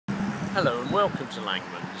Hello and welcome to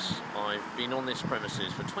Langmans. I've been on this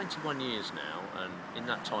premises for 21 years now, and in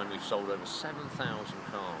that time we've sold over 7,000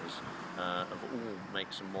 cars of all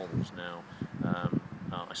makes and models now.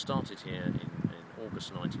 I started here in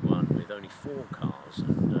August '91 with only 4 cars,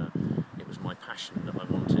 and it was my passion that I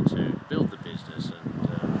wanted to build the business and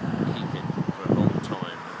keep it for a long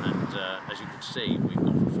time. And as you can see, we've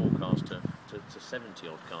gone from 4 cars to 70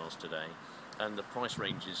 odd cars today, and the price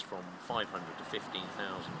ranges from 500 to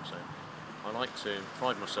 15,000. So I like to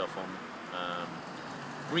pride myself on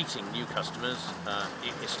greeting new customers,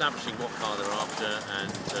 establishing what car they're after,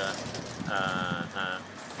 and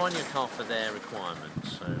finding a car for their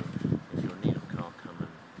requirements. So